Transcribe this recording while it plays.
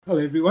Hello,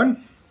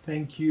 everyone.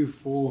 Thank you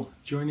for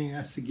joining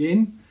us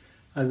again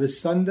this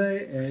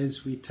Sunday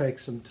as we take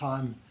some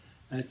time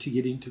to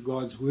get into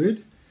God's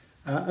Word.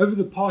 Over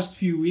the past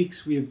few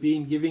weeks, we have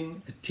been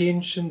giving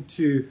attention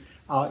to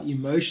our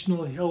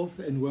emotional health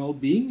and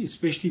well-being,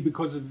 especially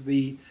because of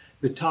the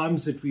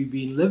times that we've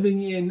been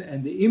living in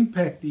and the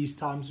impact these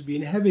times have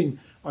been having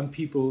on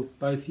people,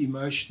 both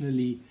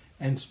emotionally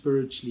and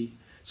spiritually.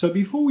 So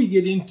before we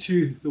get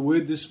into the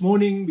Word this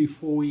morning,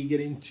 before we get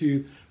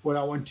into what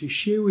I want to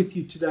share with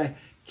you today,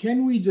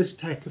 can we just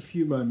take a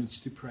few moments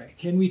to pray?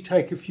 Can we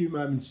take a few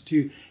moments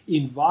to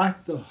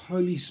invite the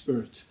Holy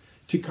Spirit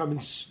to come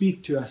and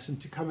speak to us and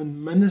to come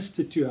and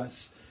minister to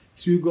us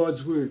through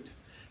God's Word?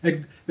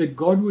 That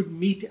God would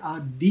meet our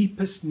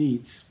deepest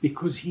needs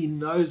because He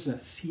knows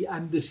us, He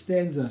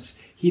understands us,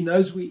 He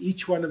knows where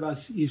each one of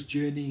us is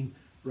journeying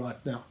right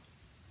now.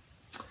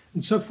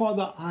 And so,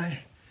 Father, I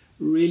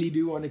really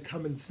do want to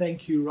come and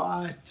thank you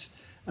right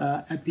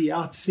at the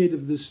outset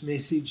of this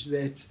message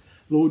that,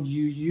 Lord,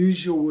 you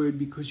use your word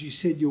because you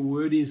said your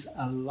word is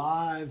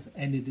alive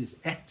and it is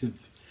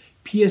active,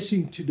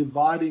 piercing to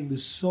dividing the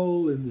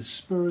soul and the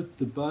spirit,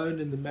 the bone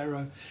and the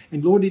marrow.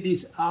 And Lord, it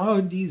is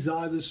our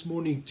desire this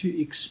morning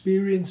to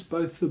experience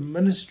both the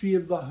ministry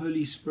of the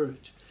Holy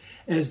Spirit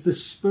as the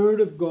Spirit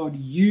of God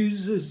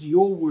uses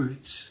your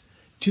words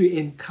to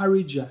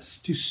encourage us,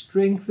 to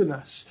strengthen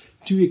us,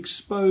 to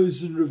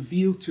expose and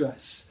reveal to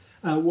us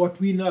what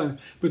we know.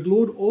 But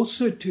Lord,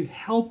 also to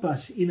help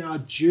us in our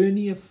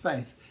journey of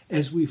faith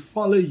as we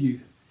follow you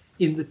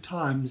in the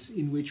times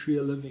in which we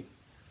are living.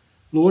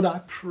 Lord,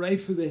 I pray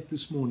for that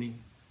this morning.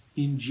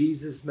 In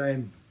Jesus'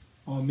 name,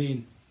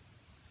 amen.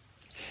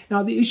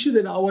 Now, the issue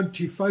that I want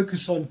to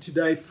focus on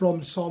today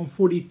from Psalm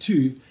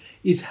 42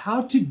 is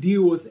how to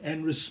deal with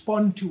and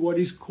respond to what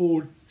is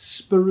called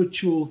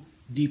spiritual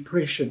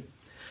depression.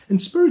 And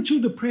spiritual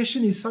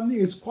depression is something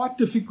that's quite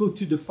difficult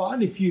to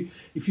define. If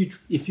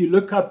you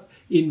look up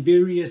in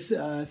various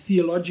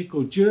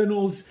theological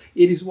journals,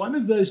 it is one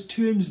of those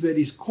terms that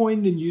is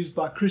coined and used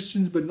by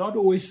Christians, but not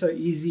always so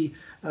easy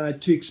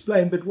to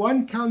explain. But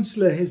one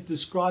counselor has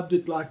described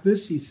it like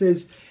this. He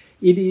says,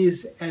 it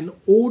is an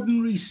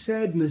ordinary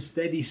sadness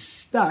that is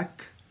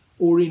stuck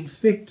or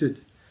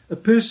infected. A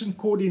person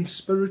caught in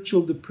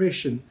spiritual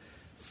depression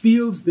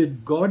feels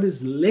that God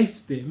has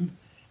left them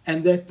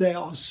and that they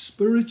are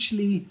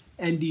spiritually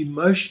and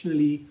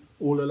emotionally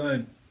all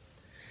alone.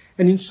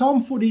 And in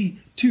Psalm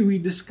 42, we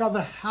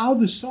discover how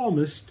the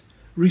psalmist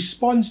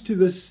responds to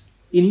this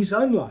in his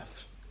own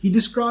life. He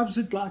describes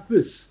it like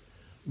this: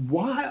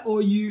 "Why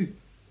are you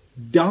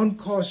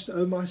downcast,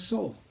 O my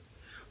soul?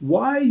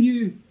 Why are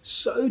you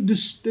so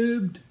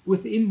disturbed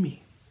within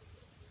me?"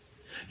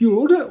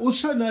 You'll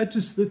also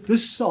notice that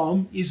this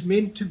psalm is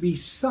meant to be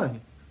sung.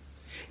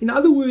 In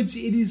other words,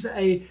 it is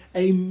a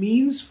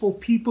means for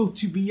people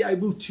to be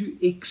able to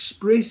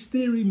express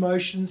their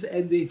emotions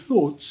and their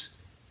thoughts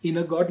in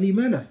a godly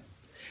manner.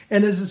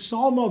 And as a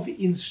psalm of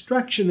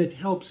instruction, it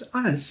helps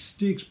us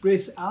to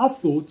express our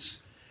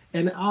thoughts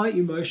and our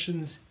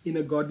emotions in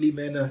a godly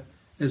manner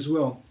as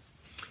well.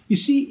 You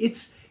see,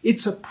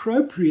 it's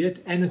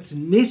appropriate and it's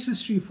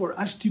necessary for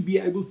us to be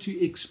able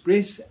to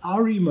express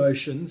our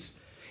emotions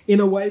in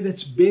a way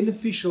that's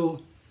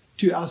beneficial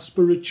to our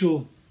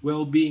spiritual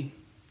well-being.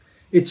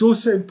 It's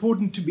also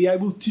important to be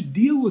able to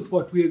deal with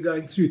what we are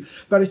going through,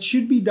 but it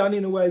should be done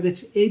in a way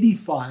that's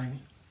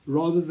edifying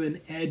rather than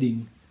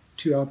adding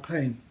to our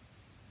pain.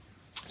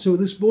 So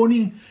this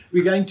morning,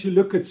 we're going to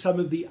look at some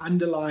of the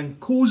underlying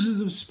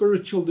causes of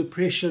spiritual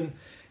depression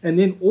and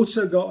then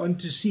also go on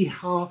to see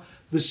how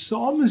the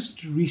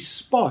psalmist's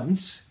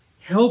response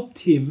helped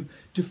him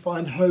to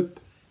find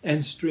hope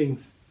and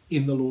strength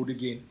in the Lord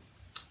again.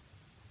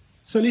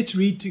 So let's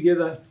read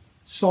together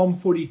Psalm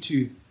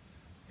 42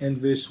 and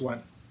verse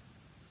 1.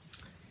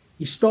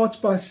 He starts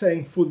by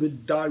saying, "For the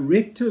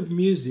director of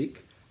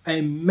music,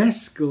 a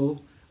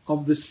maskil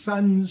of the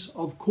sons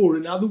of Korah."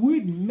 Now, the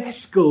word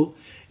maskil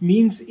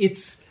means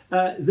it's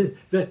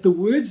that the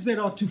words that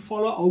are to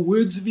follow are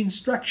words of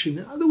instruction.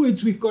 In other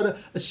words, we've got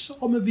a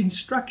psalm of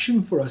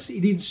instruction for us.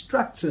 It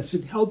instructs us.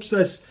 It helps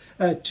us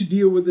to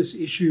deal with this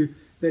issue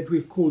that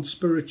we've called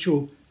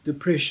spiritual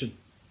depression.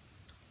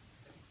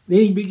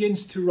 Then he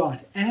begins to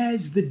write,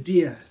 "As the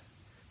deer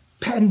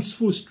pants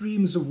for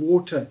streams of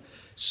water,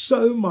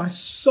 so my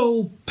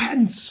soul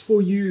pants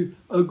for you,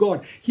 O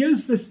God."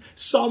 Here's this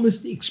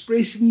psalmist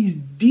expressing his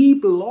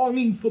deep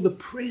longing for the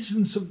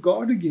presence of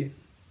God again.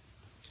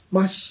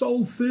 My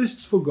soul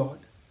thirsts for God,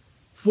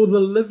 for the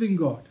living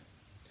God.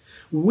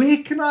 Where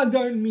can I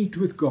go and meet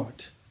with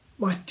God?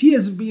 My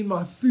tears have been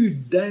my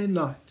food day and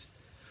night,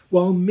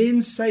 while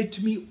men say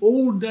to me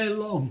all day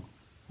long,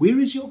 "Where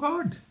is your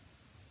God?"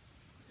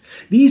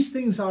 These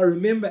things I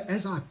remember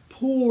as I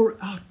pour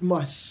out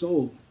my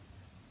soul.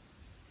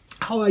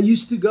 How I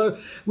used to go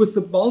with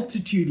the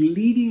multitude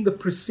leading the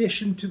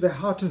procession to the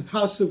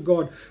house of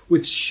God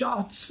with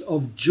shouts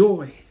of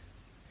joy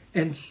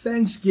and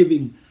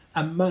thanksgiving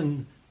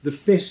among the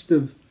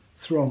festive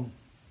throng.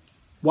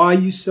 Why are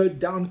you so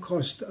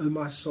downcast, O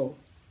my soul?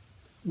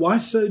 Why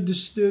so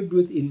disturbed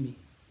within me?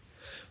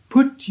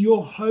 Put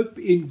your hope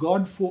in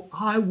God, for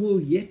I will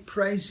yet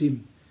praise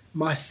him,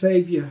 my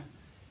Savior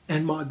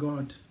and my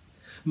God.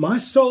 My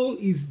soul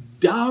is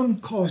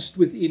downcast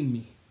within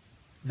me.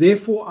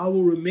 Therefore I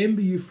will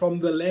remember you from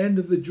the land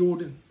of the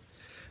Jordan,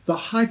 the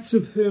heights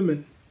of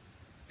Hermon,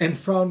 and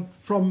from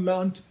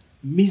Mount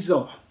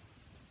Mizar.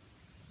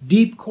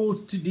 Deep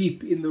calls to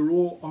deep in the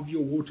roar of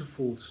your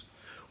waterfalls.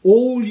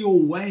 All your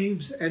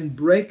waves and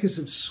breakers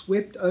have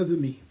swept over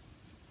me.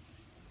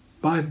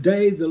 By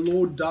day the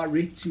Lord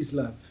directs his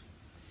love.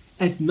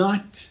 At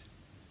night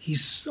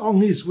his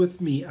song is with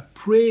me, a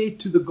prayer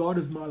to the God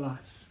of my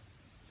life.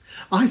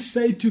 I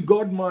say to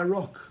God, my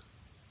rock,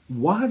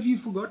 why have you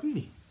forgotten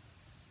me?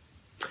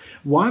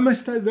 Why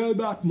must I go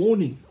about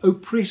mourning,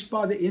 oppressed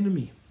by the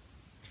enemy?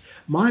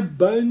 My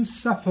bones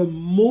suffer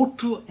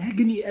mortal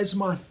agony as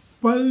my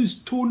foes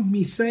taunt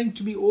me, saying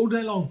to me all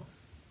day long,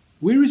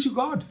 where is your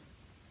God?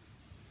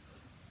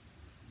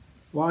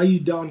 Why are you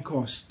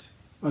downcast,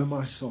 O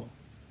my soul?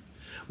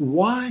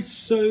 Why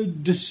so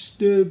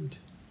disturbed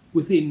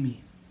within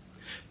me?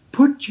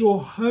 Put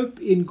your hope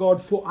in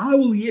God, for I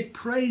will yet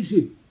praise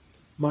him,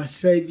 my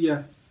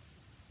Savior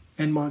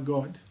and my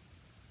God.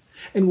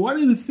 And one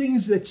of the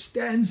things that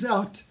stands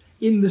out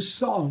in the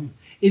psalm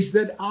is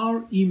that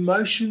our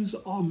emotions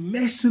are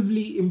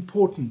massively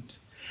important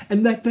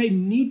and that they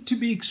need to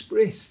be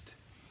expressed.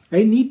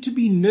 They need to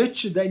be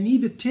nurtured. They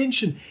need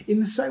attention in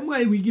the same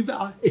way we give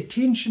our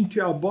attention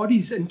to our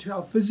bodies and to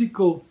our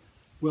physical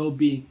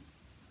well-being.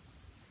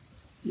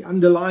 The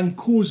underlying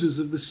causes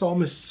of the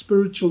psalmist's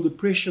spiritual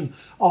depression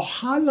are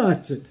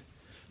highlighted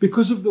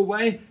because of the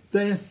way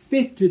they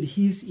affected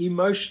his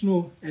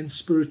emotional and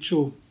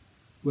spiritual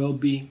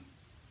well-being.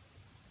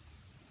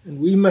 And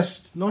we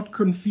must not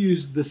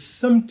confuse the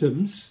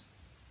symptoms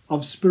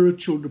of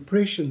spiritual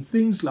depression,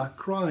 things like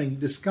crying,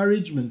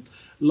 discouragement,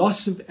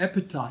 loss of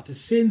appetite, a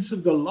sense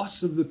of the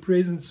loss of the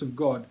presence of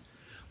God,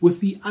 with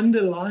the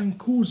underlying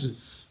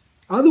causes.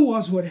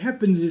 Otherwise, what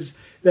happens is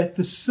that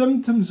the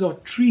symptoms are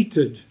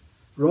treated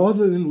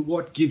rather than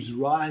what gives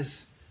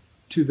rise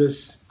to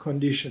this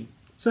condition.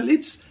 So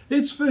let's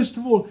first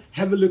of all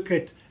have a look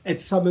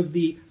at some of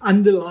the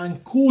underlying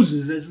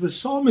causes as the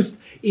psalmist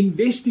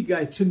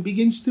investigates and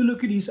begins to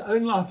look at his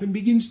own life and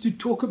begins to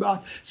talk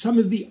about some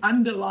of the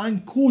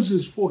underlying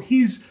causes for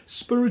his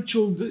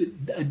spiritual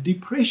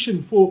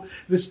depression, for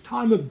this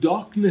time of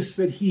darkness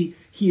that he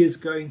is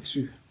going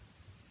through.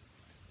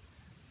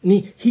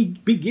 And he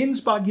begins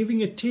by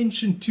giving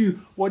attention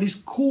to what is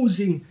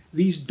causing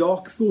these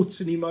dark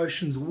thoughts and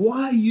emotions.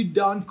 Why are you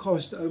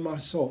downcast, O my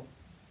soul?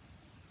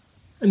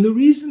 And the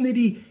reason that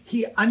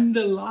he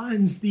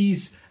underlines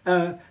these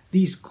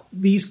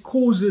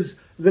causes,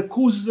 the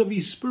causes of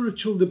his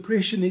spiritual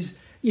depression,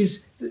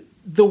 is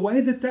the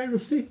way that they're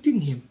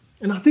affecting him.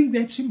 And I think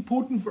that's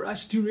important for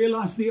us to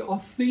realize. There are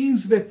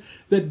things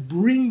that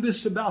bring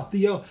this about.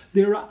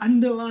 There are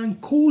underlying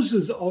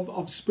causes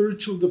of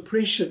spiritual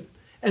depression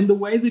and the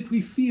way that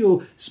we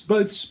feel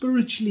both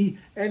spiritually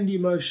and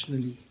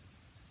emotionally.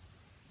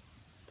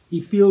 He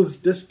feels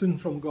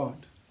distant from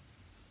God.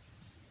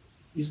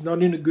 He's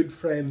not in a good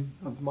frame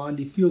of mind.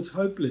 He feels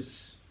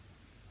hopeless.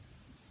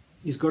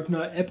 He's got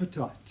no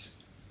appetite.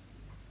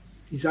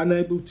 He's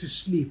unable to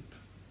sleep.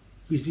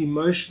 He's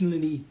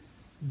emotionally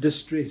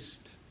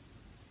distressed.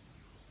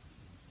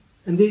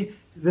 And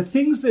the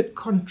things that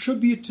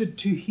contributed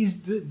to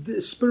his the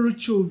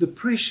spiritual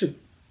depression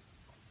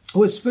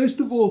was, first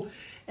of all,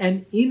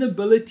 an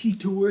inability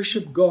to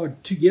worship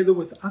God together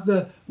with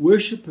other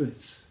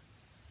worshippers.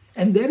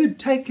 And that had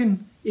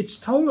taken its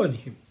toll on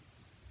him.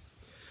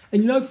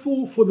 And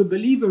for the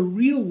believer,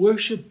 real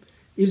worship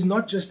is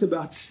not just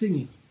about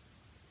singing.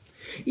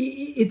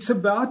 It's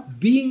about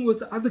being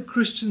with other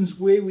Christians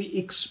where we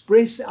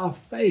express our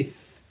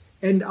faith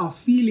and our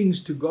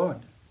feelings to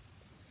God.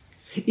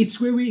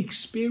 It's where we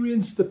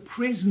experience the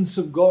presence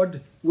of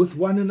God with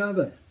one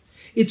another.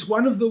 It's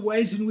one of the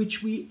ways in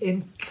which we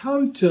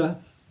encounter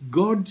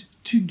God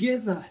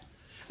together.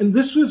 And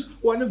this was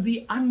one of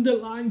the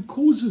underlying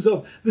causes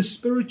of the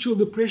spiritual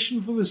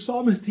depression for the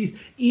psalmist, his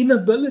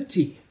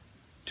inability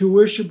to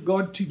worship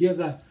God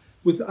together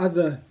with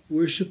other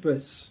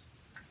worshippers.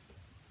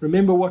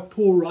 Remember what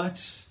Paul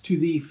writes to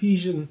the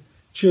Ephesian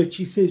church.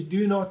 He says,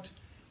 do not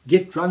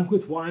get drunk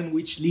with wine,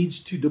 which leads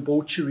to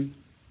debauchery.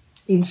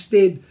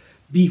 Instead,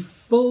 be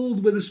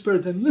filled with the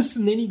Spirit. And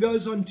listen, then he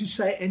goes on to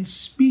say, and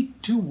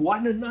speak to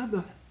one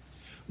another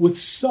with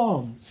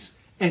psalms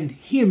and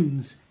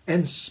hymns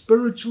and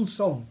spiritual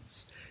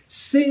songs.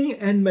 Sing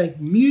and make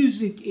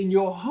music in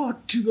your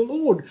heart to the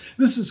Lord.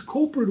 This is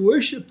corporate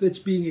worship that's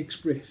being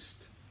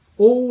expressed.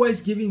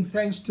 Always giving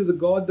thanks to the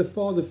God the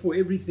Father for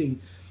everything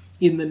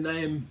in the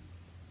name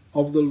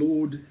of the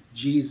Lord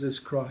Jesus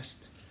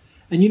Christ.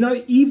 And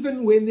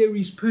even when there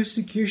is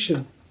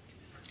persecution,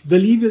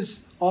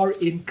 believers are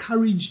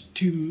encouraged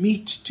to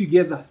meet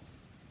together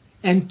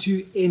and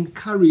to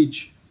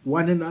encourage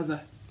one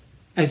another.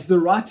 As the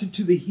writer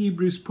to the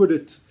Hebrews put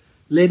it,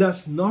 let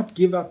us not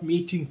give up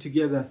meeting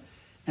together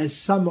as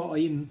some are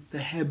in the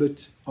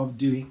habit of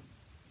doing.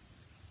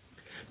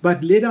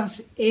 But let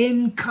us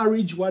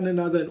encourage one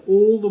another, and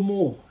all the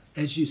more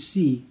as you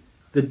see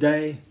the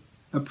day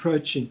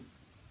approaching.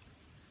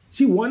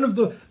 See, one of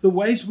the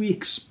ways we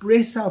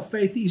express our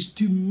faith is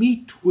to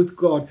meet with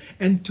God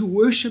and to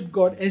worship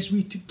God as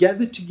we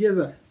gather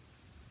together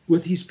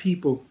with His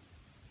people.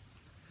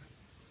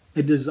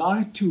 A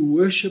desire to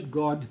worship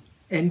God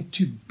and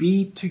to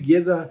be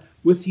together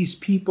with His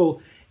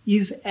people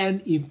is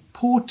an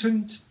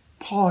important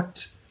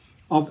part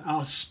of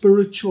our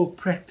spiritual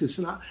practice.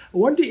 And I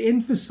want to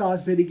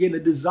emphasize that again. A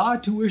desire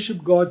to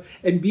worship God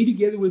and be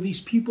together with His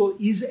people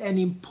is an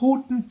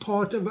important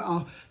part of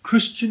our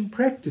Christian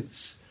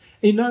practice.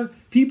 You know,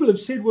 people have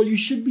said, well, you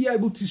should be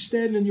able to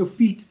stand on your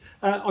feet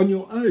on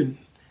your own.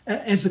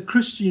 As a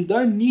Christian, you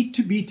don't need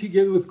to be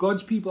together with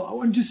God's people. I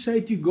want to say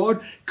to you,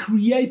 God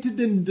created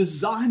and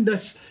designed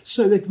us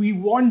so that we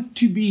want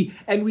to be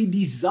and we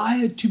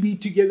desire to be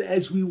together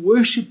as we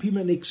worship Him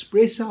and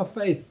express our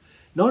faith,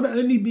 not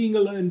only being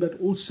alone, but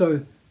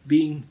also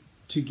being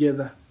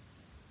together.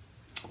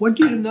 I want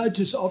you to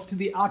notice after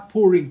the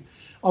outpouring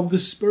of the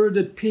Spirit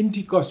at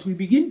Pentecost, we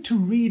begin to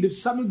read of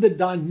some of the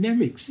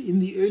dynamics in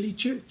the early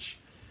church.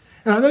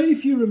 And I don't know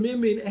if you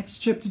remember in Acts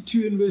chapter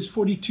 2 and verse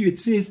 42, it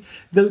says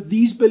that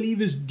these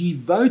believers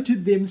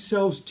devoted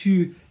themselves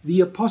to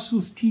the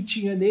apostles'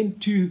 teaching and then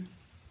to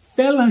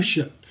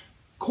fellowship,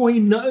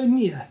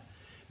 koinonia,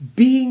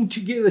 being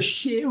together,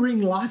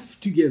 sharing life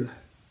together.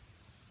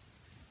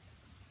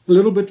 A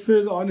little bit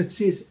further on, it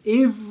says,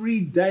 every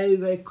day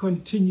they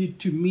continued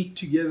to meet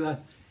together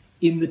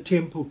in the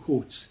temple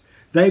courts.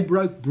 They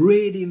broke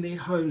bread in their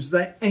homes.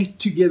 They ate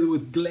together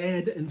with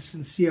glad and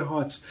sincere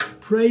hearts,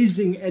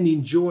 praising and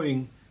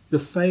enjoying the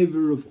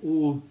favor of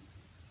all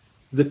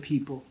the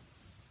people.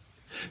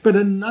 But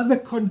another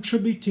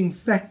contributing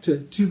factor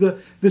to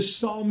the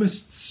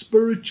psalmist's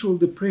spiritual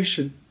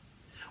depression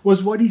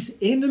was what his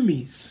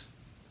enemies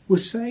were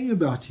saying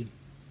about him.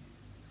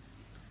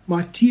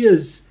 My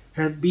tears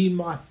have been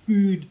my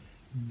food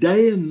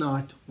day and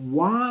night,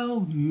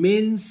 while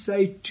men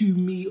say to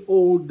me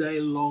all day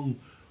long,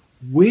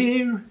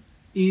 where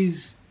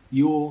is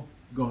your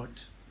God?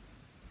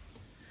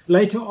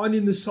 Later on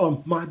in the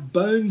psalm, my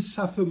bones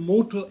suffer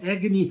mortal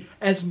agony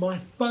as my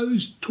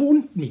foes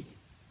taunt me,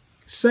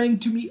 saying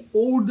to me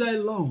all day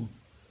long,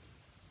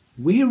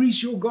 where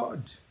is your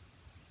God?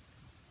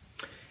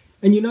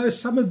 And you know,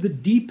 some of the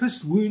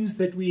deepest wounds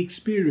that we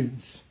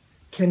experience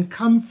can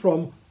come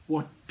from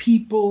what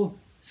people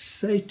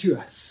say to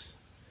us.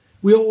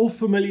 We are all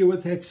familiar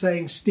with that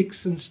saying,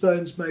 sticks and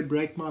stones may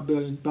break my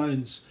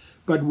bones,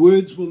 but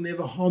words will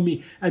never harm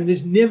me. And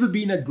there's never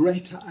been a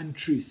greater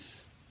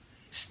untruth.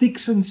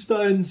 Sticks and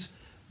stones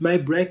may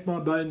break my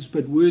bones,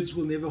 but words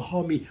will never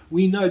harm me.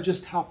 We know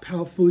just how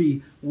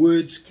powerfully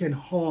words can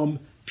harm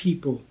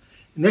people.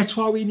 And that's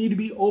why we need to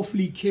be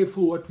awfully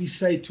careful what we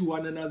say to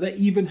one another,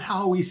 even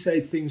how we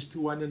say things to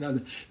one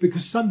another.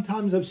 Because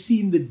sometimes I've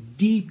seen the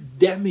deep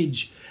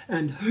damage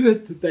and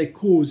hurt that they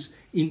cause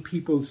in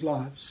people's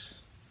lives.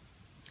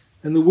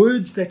 And the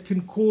words that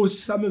can cause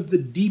some of the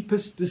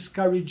deepest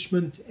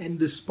discouragement and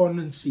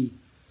despondency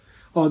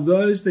are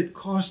those that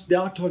cast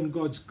doubt on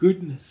God's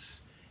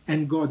goodness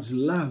and God's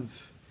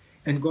love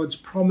and God's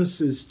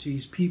promises to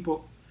His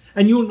people.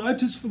 And you'll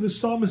notice for the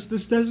psalmist,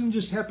 this doesn't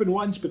just happen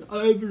once, but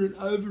over and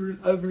over and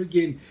over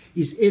again.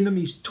 His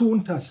enemies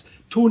taunt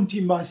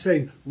him by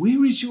saying,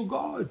 where is your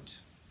God?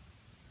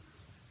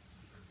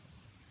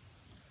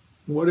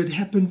 What had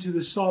happened to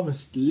the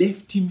psalmist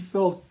left him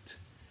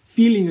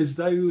feeling as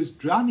though he was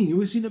drowning. He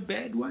was in a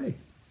bad way.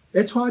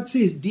 That's why it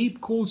says, deep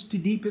calls to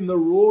deep in the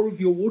roar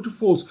of your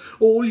waterfalls.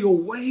 All your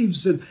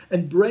waves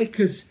and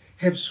breakers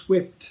have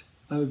swept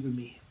over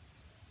me.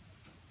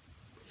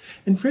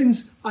 And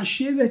friends, I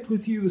share that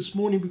with you this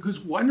morning because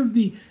one of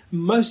the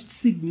most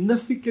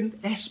significant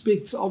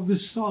aspects of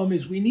this psalm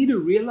is we need to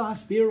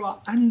realize there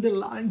are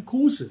underlying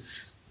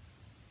causes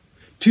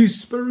to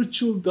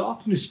spiritual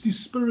darkness, to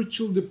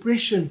spiritual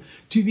depression,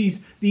 to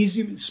these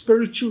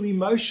spiritual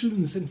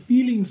emotions and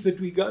feelings that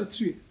we go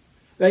through.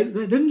 They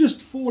didn't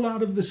just fall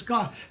out of the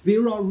sky.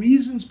 There are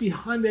reasons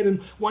behind that.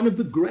 And one of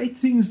the great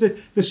things that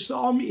this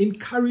psalm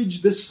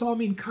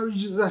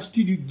encourages us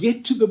to do,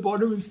 get to the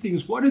bottom of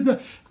things. What are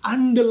the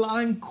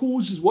underlying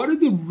causes? What are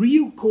the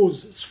real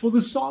causes for the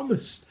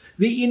psalmist?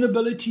 The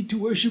inability to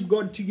worship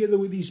God together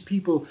with His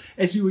people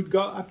as he would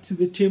go up to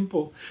the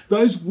temple.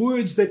 Those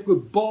words that were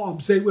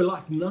barbs, they were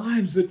like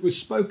knives that were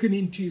spoken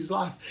into his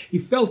life. He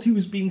felt he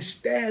was being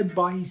stabbed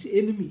by his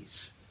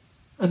enemies.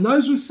 And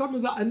those were some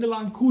of the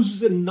underlying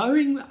causes, and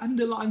knowing the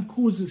underlying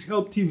causes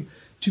helped him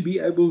to be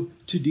able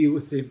to deal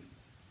with them.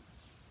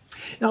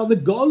 Now, the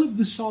goal of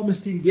the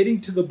psalmist in getting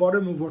to the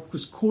bottom of what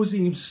was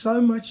causing him so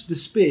much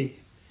despair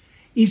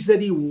is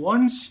that he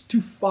wants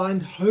to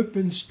find hope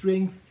and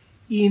strength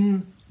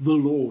in the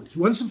Lord. He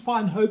wants to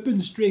find hope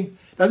and strength.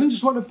 Doesn't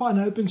just want to find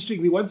hope and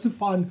strength. He wants to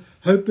find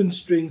hope and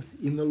strength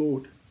in the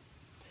Lord.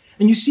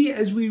 And you see,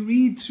 as we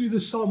read through the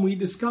psalm, we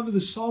discover the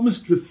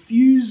psalmist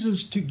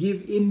refuses to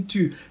give in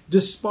to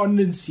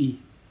despondency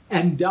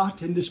and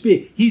doubt and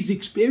despair. He's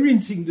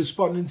experiencing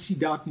despondency,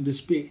 doubt, and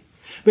despair.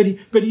 But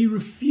he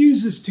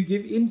refuses to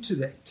give in to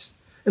that.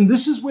 And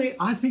this is where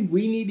I think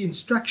we need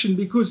instruction,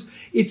 because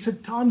it's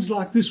at times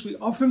like this we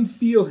often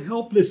feel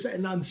helpless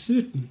and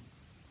uncertain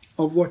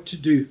of what to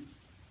do.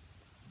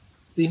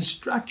 The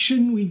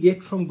instruction we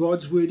get from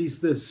God's word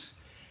is this,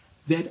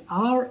 that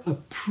our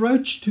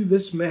approach to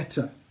this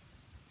matter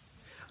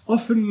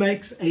often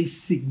makes a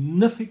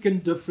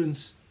significant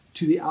difference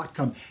to the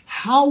outcome.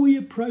 How we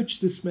approach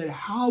this matter,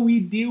 how we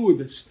deal with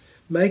this,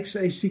 makes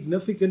a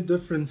significant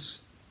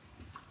difference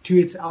to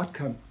its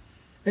outcome.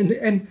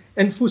 And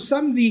for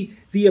some, the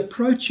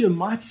approach here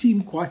might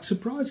seem quite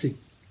surprising.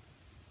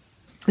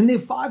 And there are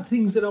 5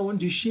 things that I want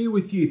to share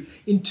with you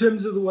in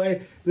terms of the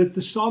way that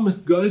the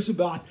psalmist goes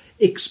about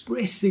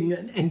expressing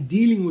and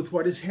dealing with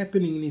what is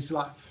happening in his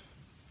life.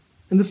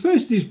 And the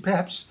first is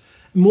perhaps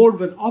more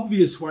of an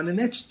obvious one, and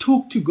that's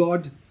talk to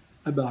God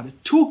about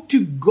it. Talk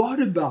to God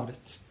about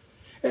it.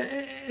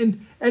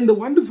 And the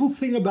wonderful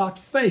thing about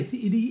faith,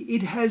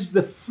 it has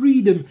the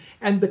freedom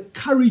and the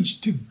courage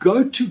to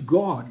go to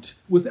God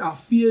with our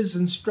fears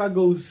and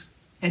struggles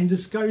and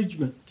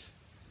discouragement.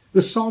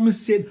 The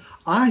psalmist said,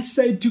 I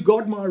say to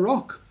God, my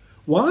rock,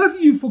 why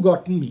have you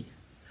forgotten me?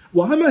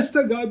 Why must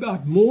I go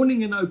about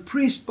mourning and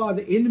oppressed by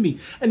the enemy?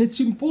 And it's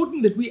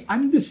important that we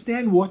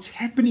understand what's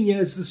happening here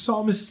as the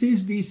psalmist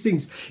says these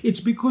things. It's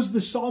because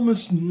the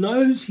psalmist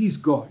knows he's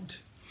God.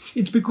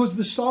 It's because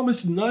the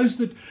psalmist knows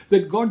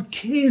that God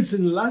cares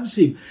and loves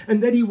him,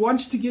 and that he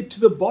wants to get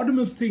to the bottom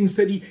of things,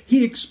 that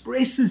he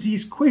expresses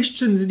his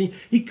questions, and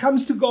he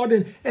comes to God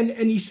and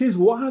he says,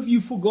 why have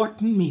you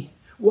forgotten me?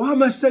 Why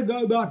must I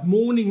go about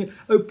mourning and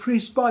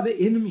oppressed by the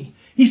enemy?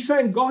 He's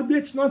saying, God,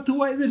 that's not the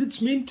way that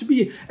it's meant to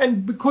be.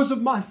 And because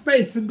of my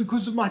faith and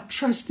because of my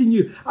trust in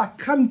you, I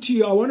come to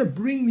you. I want to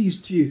bring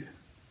these to you.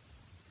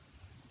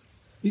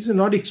 These are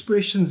not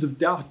expressions of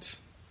doubt.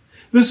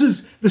 This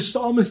is the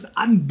psalmist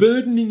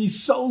unburdening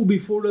his soul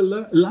before a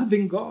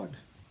loving God.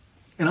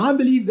 And I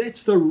believe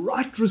that's the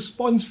right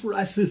response for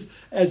us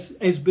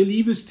as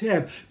believers to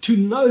have. To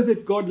know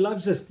that God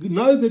loves us,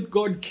 know that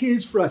God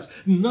cares for us,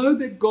 know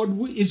that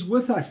God is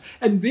with us.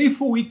 And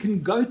therefore we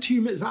can go to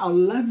him as our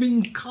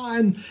loving,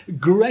 kind,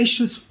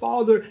 gracious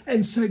Father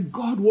and say,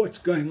 God, what's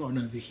going on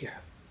over here?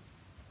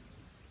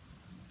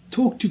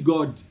 Talk to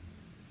God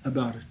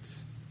about it.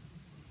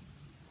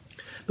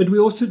 But we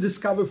also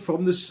discover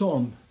from the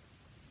psalm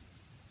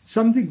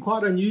something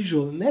quite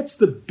unusual, and that's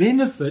the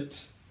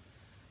benefit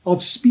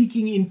of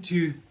speaking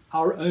into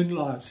our own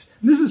lives.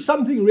 And this is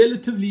something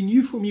relatively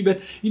new for me,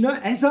 but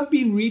as I've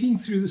been reading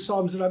through the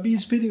Psalms, and I've been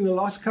spending the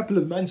last couple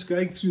of months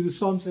going through the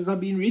Psalms, as I've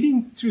been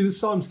reading through the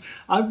Psalms,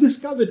 I've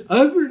discovered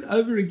over and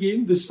over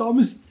again the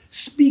psalmist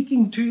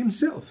speaking to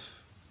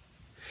himself.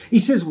 He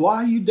says, why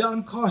are you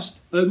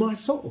downcast, O my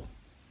soul?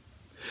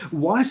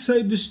 Why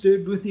so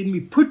disturbed within me?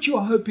 Put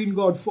your hope in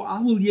God, for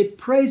I will yet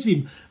praise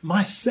him,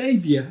 my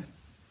Savior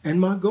and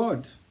my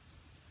God.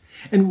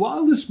 And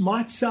while this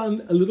might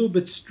sound a little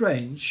bit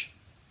strange,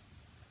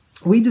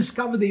 we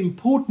discover the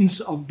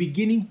importance of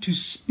beginning to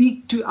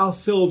speak to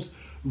ourselves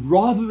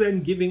rather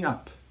than giving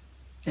up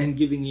and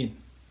giving in.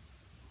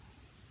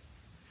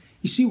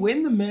 You see,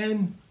 when the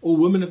man or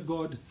woman of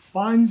God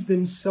finds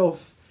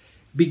themselves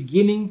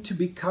beginning to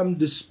become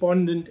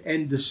despondent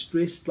and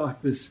distressed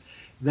like this,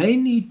 they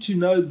need to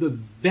know the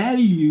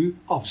value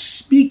of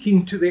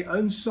speaking to their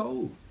own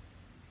soul.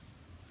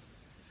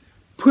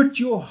 Put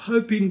your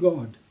hope in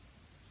God.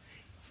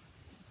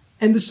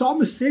 And the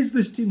psalmist says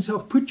this to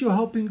himself, put your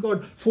hope in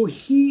God, for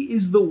he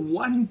is the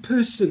one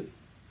person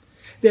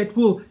that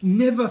will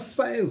never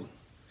fail.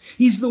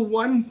 He's the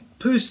one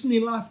person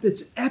in life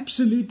that's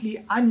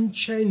absolutely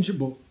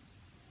unchangeable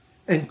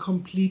and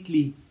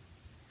completely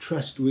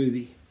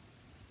trustworthy.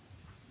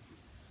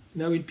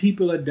 Now, when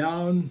people are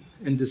down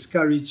and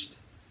discouraged,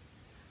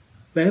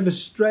 they have a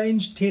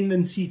strange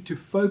tendency to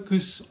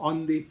focus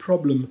on their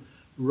problem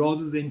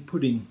rather than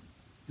putting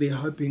their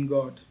hope in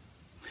God.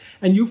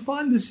 And you'll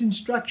find this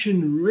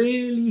instruction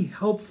really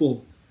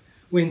helpful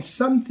when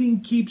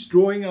something keeps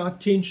drawing our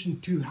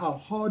attention to how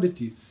hard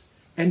it is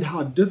and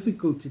how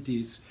difficult it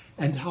is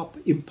and how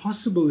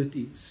impossible it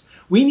is.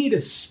 We need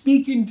to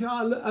speak into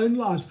our own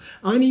lives.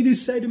 I need to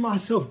say to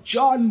myself,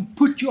 John,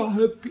 put your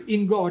hope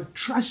in God,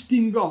 trust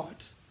in God.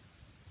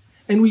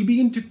 And we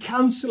begin to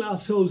counsel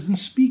ourselves and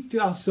speak to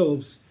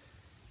ourselves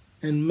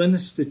and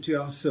minister to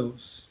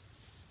ourselves.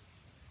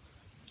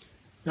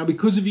 Now,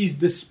 because of his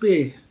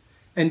despair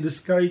and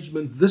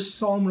discouragement, this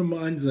psalm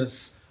reminds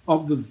us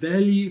of the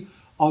value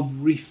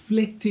of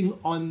reflecting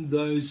on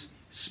those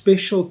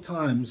special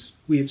times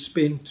we have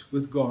spent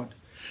with God,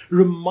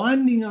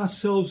 reminding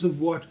ourselves of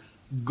what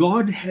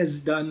God has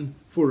done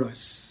for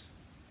us.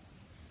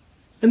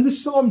 And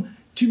this psalm,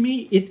 to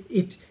me,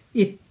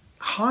 it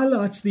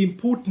highlights the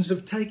importance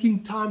of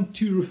taking time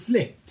to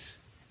reflect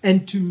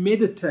and to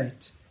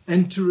meditate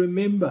and to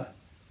remember.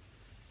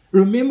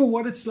 Remember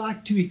what it's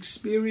like to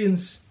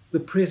experience the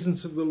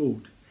presence of the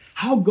Lord,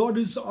 how God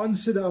has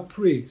answered our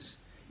prayers,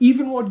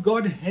 even what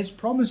God has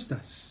promised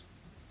us.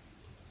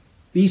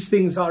 These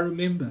things I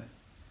remember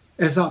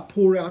as I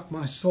pour out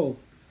my soul.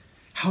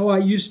 How I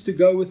used to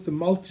go with the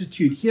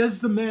multitude. Here's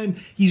the man,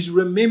 he's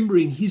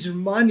remembering, he's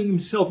reminding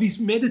himself, he's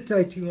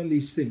meditating on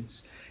these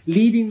things,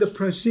 leading the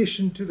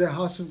procession to the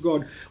house of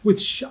God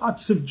with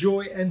shouts of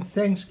joy and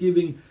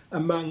thanksgiving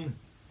among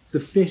the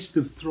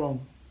festive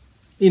throng.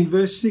 In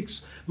verse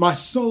 6, my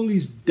soul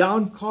is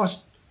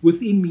downcast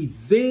within me.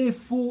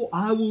 Therefore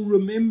I will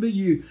remember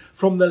you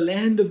from the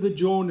land of the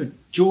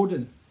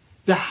Jordan,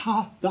 the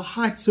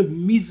heights of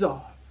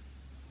Mizar,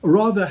 or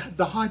rather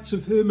the heights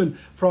of Hermon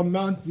from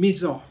Mount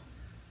Mizar.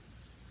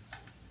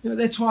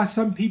 That's why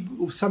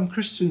some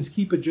Christians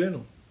keep a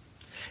journal.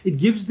 It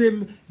gives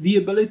them the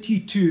ability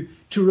to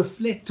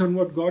reflect on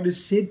what God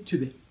has said to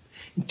them,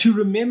 and to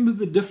remember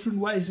the different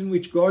ways in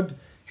which God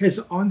has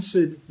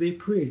answered their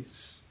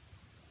prayers.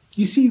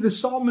 You see, the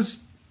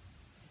psalmist,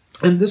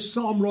 and this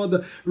psalm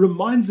rather,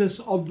 reminds us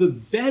of the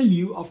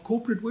value of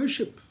corporate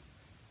worship.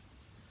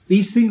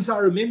 These things I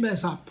remember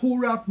as I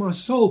pour out my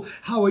soul,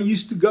 how I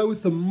used to go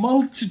with the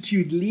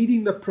multitude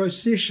leading the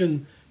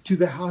procession to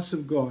the house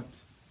of God.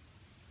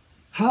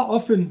 How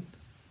often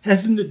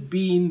hasn't it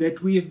been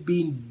that we have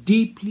been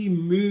deeply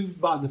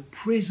moved by the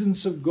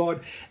presence of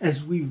God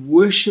as we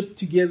worship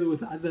together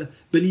with other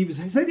believers?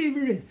 Has that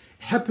ever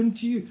happened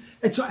to you?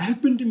 It's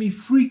happened to me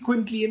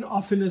frequently and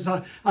often as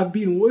I've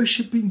been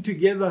worshiping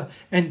together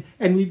and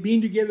we've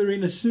been together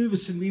in a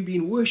service and we've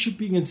been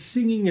worshiping and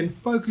singing and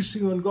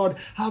focusing on God.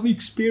 How we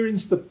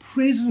experienced the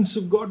presence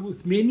of God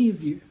with many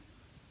of you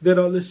that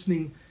are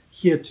listening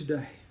here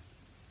today.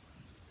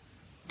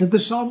 And the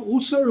psalm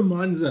also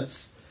reminds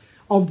us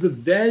of the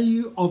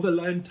value of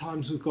alone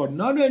times with God.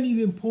 Not only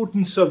the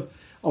importance of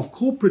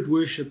corporate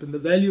worship and the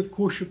value of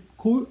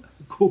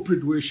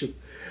corporate worship,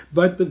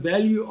 but the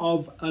value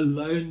of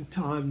alone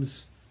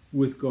times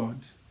with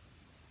God.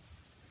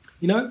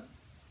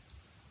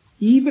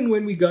 Even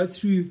when we go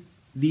through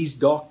these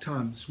dark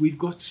times, we've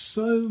got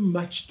so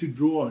much to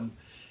draw on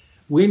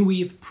when we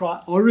have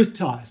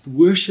prioritized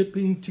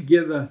worshiping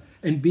together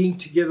and being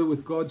together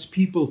with God's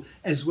people,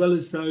 as well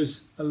as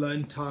those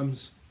alone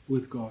times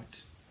with God.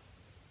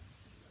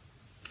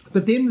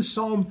 But then the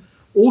psalm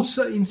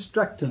also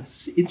instructs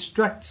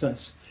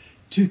us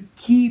to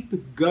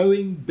keep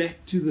going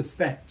back to the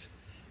fact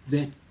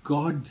that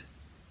God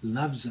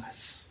loves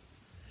us.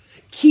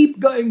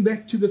 Keep going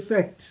back to the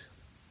fact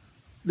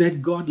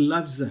that God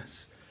loves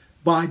us.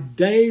 By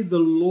day the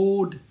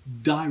Lord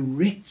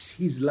directs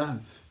his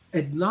love.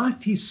 At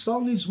night his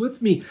song is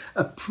with me,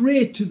 a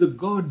prayer to the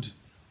God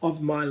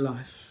of my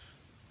life.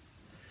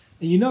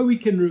 And we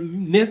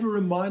can never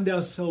remind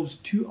ourselves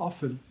too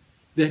often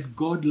that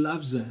God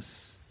loves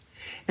us.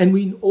 And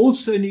we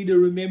also need to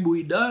remember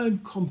we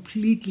don't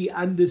completely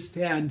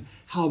understand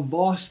how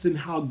vast and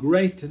how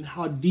great and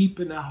how deep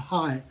and how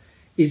high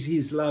is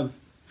his love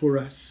for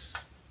us.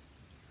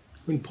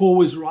 When Paul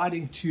was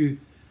writing to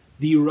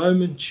the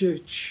Roman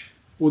church,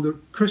 or the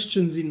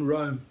Christians in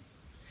Rome,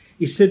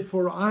 he said,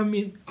 "For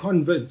I'm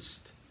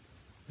convinced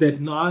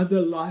that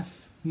neither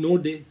life nor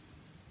death,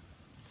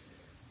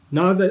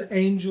 neither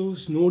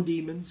angels nor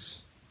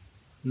demons,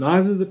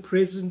 neither the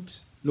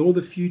present nor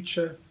the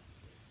future,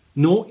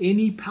 nor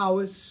any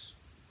powers,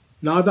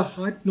 neither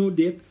height nor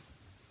depth,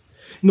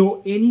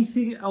 nor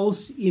anything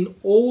else in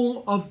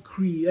all of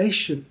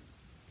creation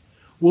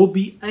will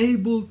be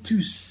able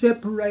to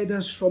separate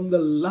us from the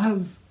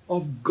love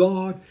of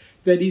God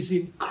that is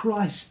in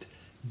Christ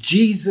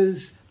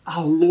Jesus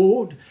our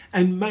Lord."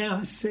 And may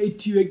I say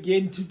to you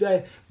again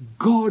today,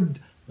 God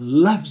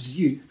loves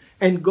you,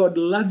 and God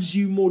loves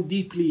you more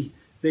deeply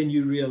than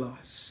you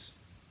realize.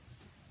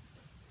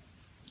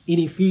 In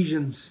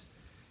Ephesians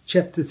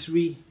chapter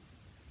 3,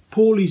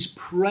 Paul is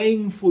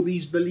praying for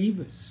these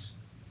believers.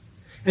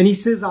 And he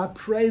says, "I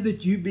pray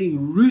that you,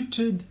 being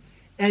rooted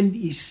and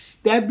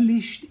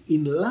established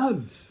in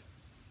love,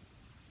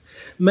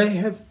 may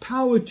have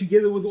power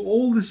together with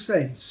all the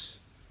saints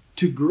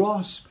to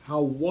grasp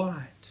how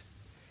wide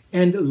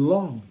and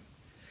long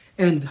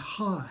and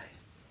high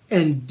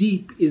and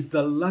deep is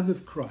the love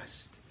of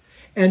Christ,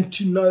 and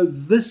to know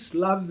this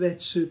love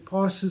that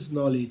surpasses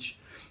knowledge,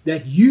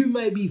 that you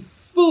may be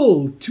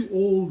full to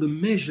all the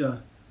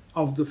measure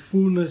of the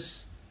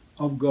fullness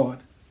of God."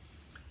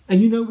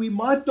 And we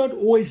might not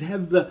always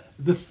have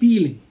the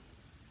feeling,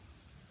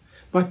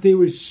 but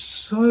there is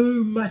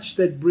so much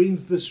that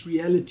brings this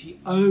reality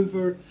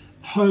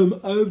home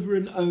over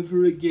and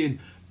over again.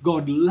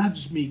 God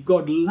loves me.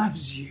 God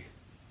loves you.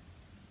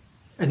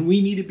 And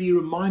we need to be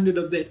reminded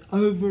of that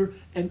over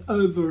and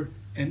over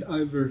and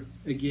over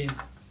again.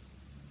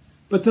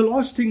 But the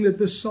last thing that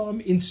the psalm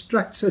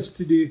instructs us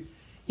to do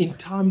in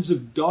times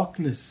of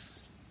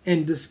darkness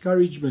and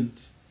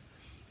discouragement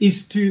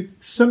is to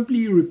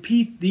simply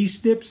repeat these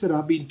steps that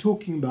I've been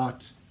talking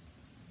about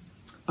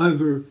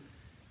over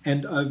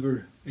and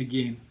over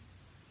again.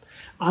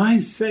 I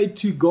say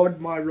to God,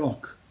 my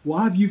rock,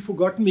 why have you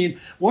forgotten me? And I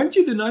want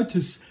you to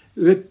notice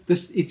that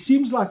it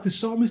seems like the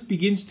psalmist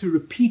begins to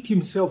repeat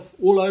himself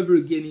all over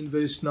again in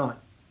verse 9.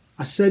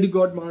 I say to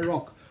God, my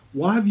rock,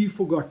 why have you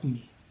forgotten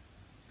me?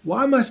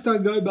 Why must I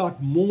go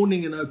about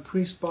mourning and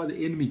oppressed by the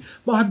enemy?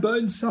 My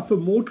bones suffer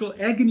mortal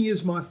agony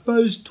as my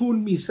foes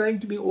taunt me,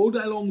 saying to me all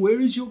day long, where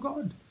is your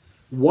God?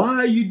 Why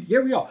are you,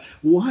 here we are,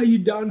 why are you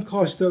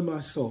downcast, O my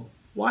soul?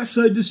 Why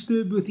so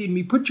disturbed within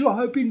me? Put your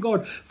hope in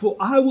God, for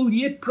I will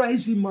yet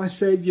praise him, my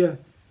Savior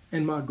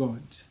and my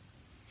God.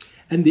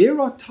 And there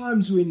are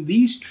times when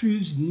these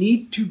truths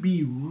need to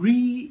be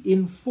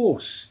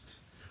reinforced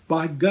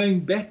by going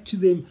back to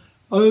them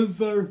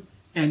over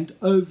and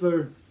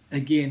over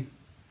again.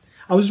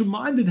 I was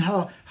reminded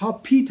how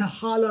Peter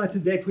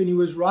highlighted that when he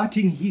was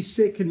writing his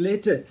second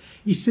letter.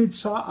 He said,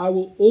 "So I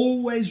will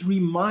always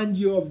remind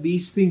you of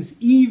these things,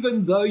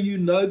 even though you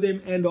know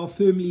them and are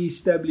firmly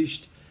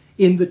established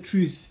in the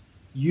truth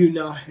you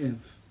now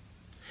have."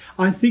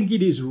 I think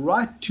it is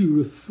right to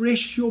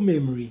refresh your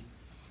memory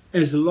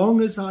as long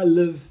as I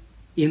live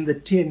in the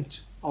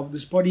tent of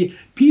this body.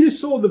 Peter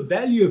saw the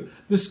value of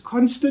this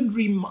constant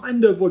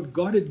reminder of what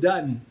God had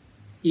done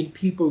in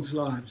people's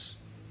lives.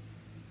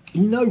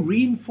 You know,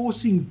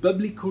 reinforcing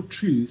biblical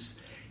truths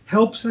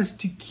helps us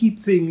to keep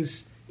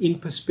things in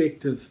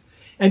perspective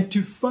and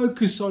to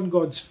focus on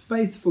God's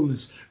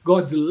faithfulness,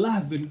 God's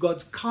love, and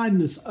God's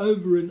kindness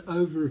over and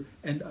over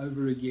and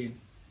over again.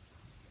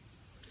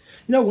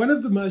 You know, one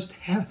of the most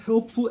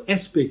helpful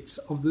aspects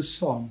of this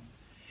psalm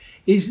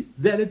is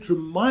that it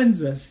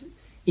reminds us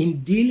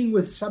in dealing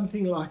with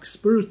something like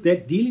spiritual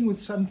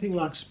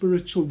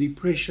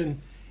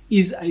depression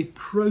is a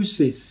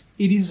process.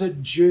 It is a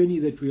journey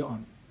that we're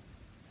on.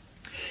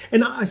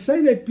 And I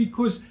say that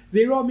because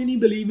there are many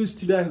believers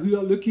today who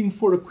are looking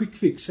for a quick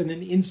fix and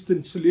an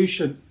instant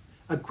solution,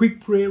 a quick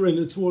prayer and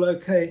it's all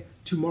okay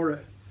tomorrow.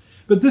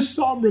 But this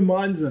psalm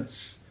reminds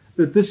us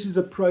that this is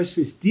a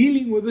process.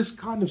 Dealing with this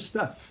kind of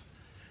stuff,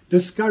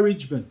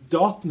 discouragement,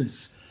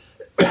 darkness,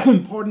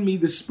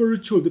 the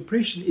spiritual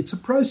depression, it's a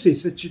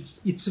process,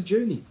 it's a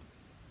journey.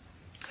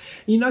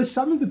 You know,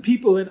 some of the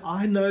people that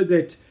I know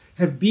that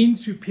have been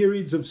through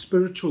periods of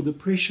spiritual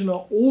depression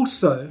are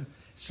also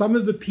some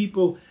of the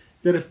people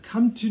that have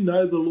come to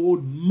know the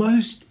Lord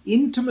most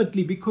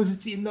intimately, because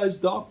it's in those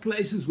dark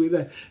places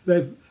where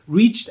they've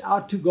reached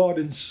out to God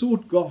and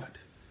sought God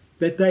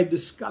that they've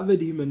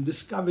discovered him and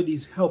discovered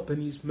his help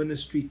and his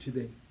ministry to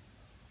them.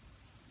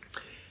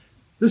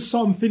 This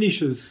psalm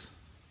finishes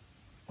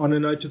on a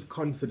note of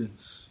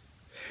confidence.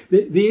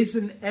 There's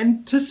an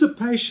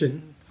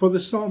anticipation for the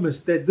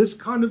psalmist that this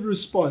kind of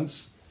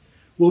response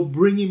will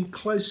bring him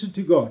closer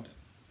to God,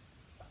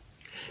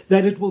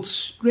 that it will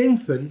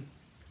strengthen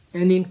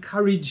and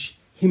encourage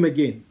him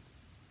again.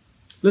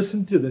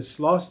 Listen to this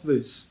last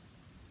verse.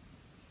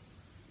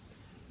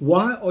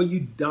 Why are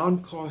you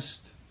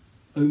downcast,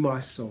 O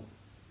my soul?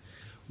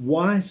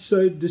 Why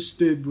so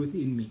disturbed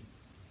within me?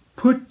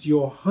 Put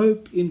your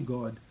hope in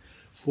God,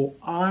 for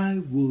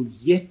I will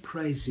yet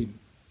praise him,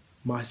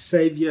 my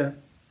Savior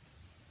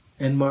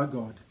and my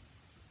God.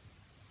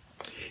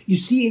 You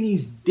see, in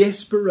his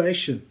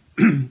desperation,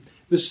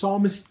 the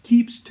psalmist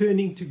keeps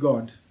turning to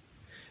God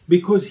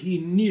because he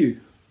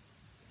knew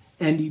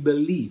and he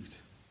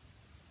believed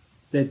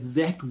that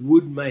that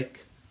would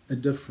make a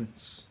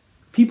difference.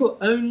 People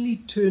only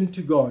turn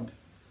to God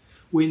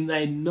when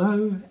they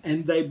know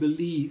and they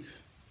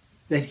believe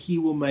that he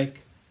will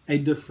make a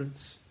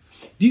difference.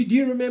 Do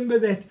you remember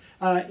that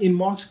in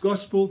Mark's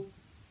Gospel,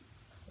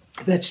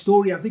 that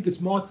story, I think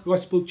it's Mark's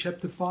Gospel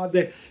chapter 5,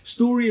 that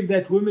story of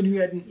that woman who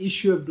had an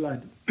issue of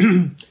blood.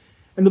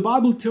 And the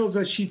Bible tells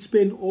us she'd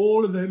spent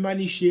all of her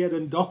money she had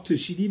on doctors.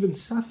 She'd even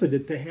suffered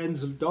at the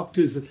hands of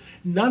doctors.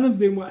 None of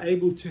them were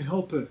able to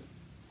help her.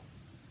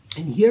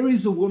 And here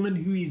is a woman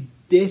who is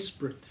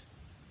desperate.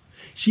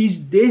 She's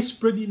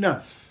desperate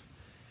enough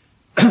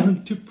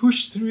to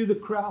push through the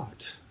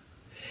crowd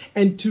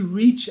and to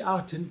reach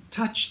out and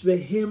touch the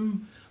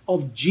hem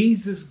of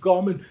Jesus'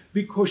 garment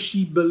because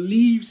she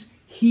believes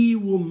he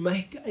will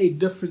make a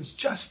difference.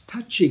 Just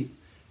touching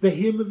the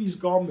hem of his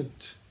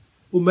garment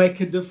will make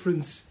a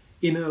difference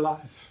in her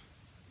life.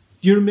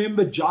 Do you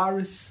remember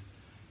Jairus,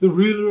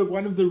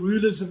 one of the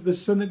rulers of the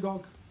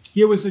synagogue?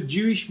 Here was a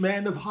Jewish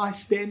man of high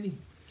standing,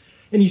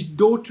 and his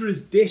daughter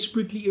is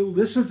desperately ill.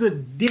 This is a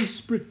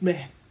desperate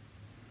man,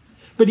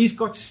 but he's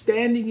got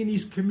standing in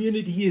his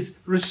community. He is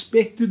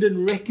respected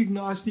and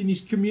recognized in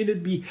his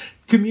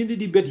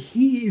community, but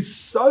he is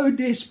so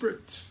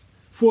desperate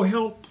for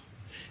help,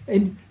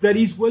 and that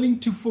he's willing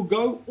to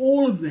forgo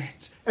all of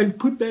that and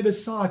put that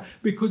aside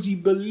because he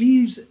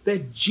believes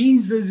that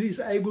Jesus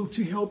is able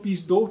to help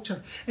his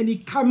daughter. And he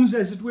comes,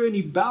 as it were, and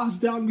he bows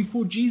down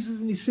before Jesus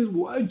and he says,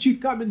 "Won't you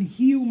come and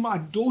heal my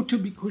daughter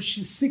because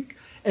she's sick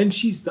and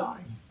she's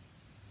dying?"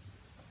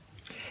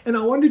 And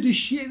I wanted to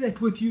share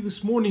that with you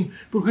this morning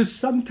because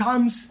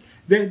sometimes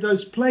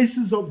those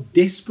places of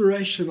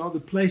desperation are the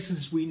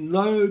places we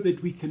know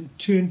that we can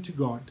turn to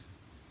God,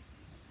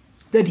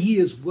 that he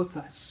is with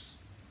us,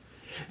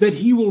 that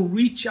he will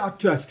reach out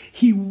to us.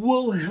 He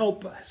will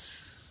help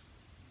us.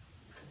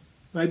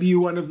 Maybe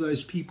you're one of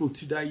those people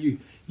today.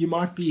 You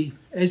might be,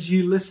 as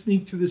you're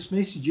listening to this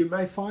message, you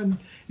may find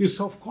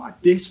yourself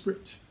quite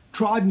desperate.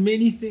 Tried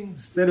many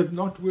things that have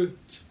not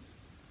worked.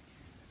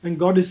 And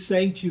God is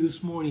saying to you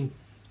this morning,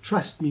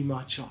 trust me,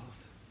 my child.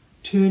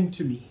 Turn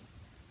to me.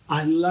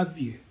 I love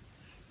you.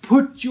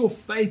 Put your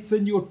faith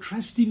and your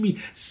trust in me.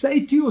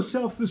 Say to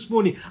yourself this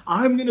morning,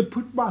 I'm going to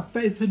put my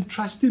faith and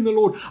trust in the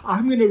Lord.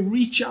 I'm going to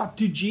reach out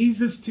to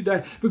Jesus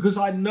today because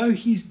I know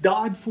He's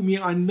died for me.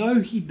 I know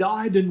He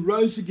died and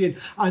rose again.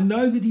 I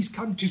know that He's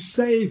come to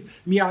save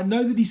me. I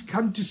know that He's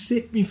come to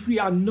set me free.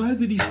 I know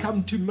that He's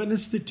come to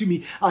minister to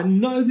me. I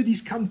know that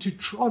He's come to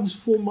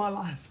transform my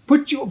life.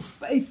 Put your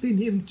faith in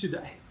Him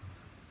today,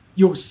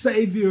 your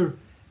Savior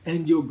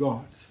and your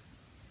God.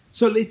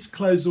 So let's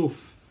close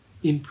off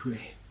in prayer.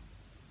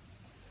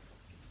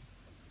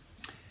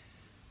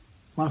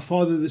 My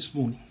Father, this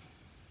morning,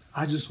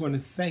 I just want to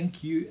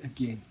thank you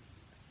again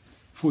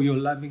for your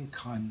loving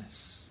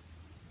kindness.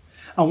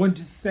 I want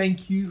to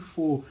thank you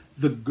for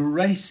the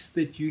grace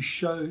that you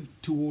show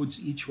towards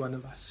each one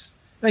of us.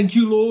 Thank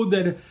you, Lord,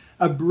 that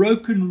a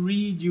broken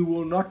reed you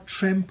will not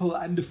trample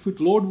underfoot.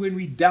 Lord, when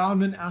we're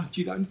down and out,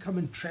 you don't come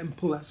and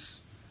trample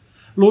us.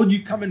 Lord,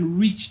 you come and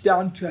reach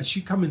down to us.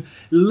 You come and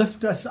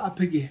lift us up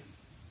again.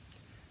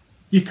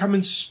 You come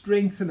and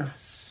strengthen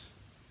us.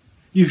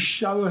 You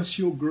show us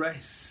your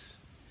grace.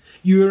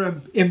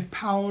 You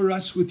empower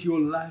us with your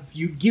love.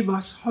 You give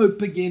us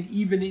hope again,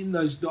 even in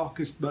those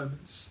darkest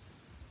moments.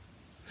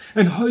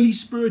 And Holy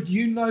Spirit,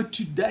 you know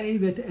today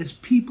that as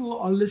people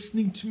are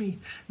listening to me,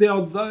 there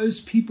are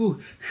those people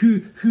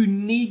who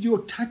need your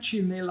touch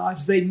in their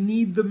lives. They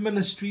need the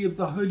ministry of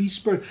the Holy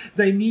Spirit.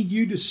 They need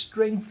you to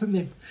strengthen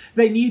them.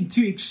 They need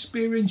to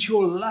experience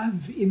your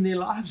love in their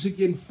lives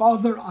again.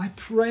 Father, I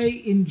pray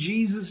in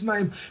Jesus'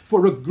 name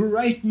for a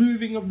great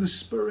moving of the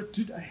Spirit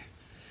today.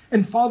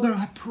 And Father,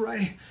 I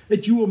pray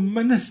that you will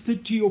minister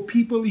to your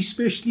people,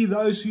 especially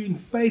those who in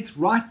faith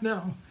right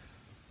now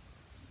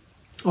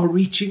are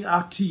reaching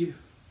out to you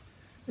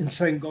and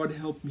saying, God,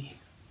 help me.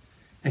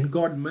 And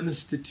God,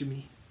 minister to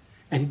me.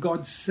 And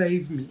God,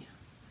 save me.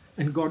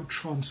 And God,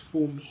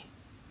 transform me.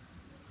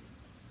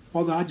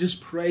 Father, I just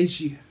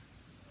praise you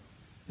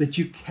that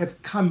you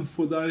have come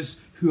for those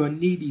who are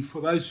needy,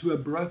 for those who are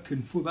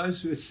broken, for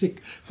those who are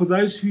sick, for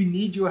those who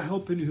need your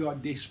help and who are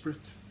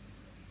desperate.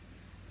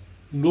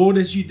 Lord,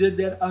 as you did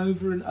that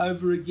over and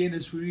over again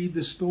as we read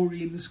the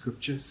story in the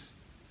scriptures,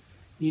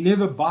 you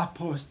never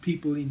bypassed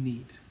people in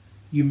need.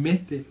 You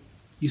met them,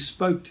 you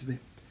spoke to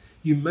them,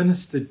 you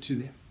ministered to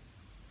them,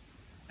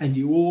 and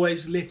you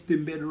always left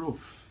them better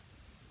off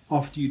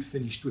after you'd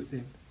finished with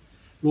them.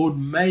 Lord,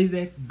 may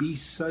that be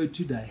so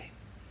today.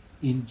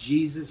 In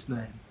Jesus'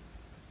 name,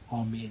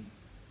 amen.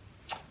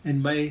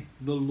 And may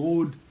the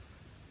Lord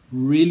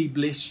really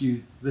bless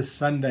you this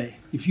Sunday.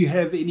 If you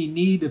have any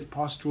need of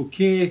pastoral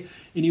care,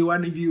 any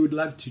one of you would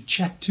love to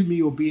chat to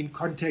me or be in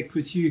contact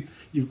with you,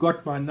 you've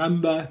got my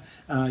number.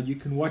 You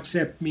can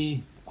WhatsApp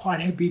me.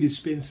 Quite happy to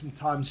spend some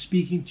time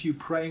speaking to you,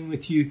 praying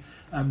with you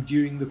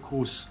during the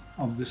course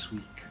of this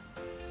week.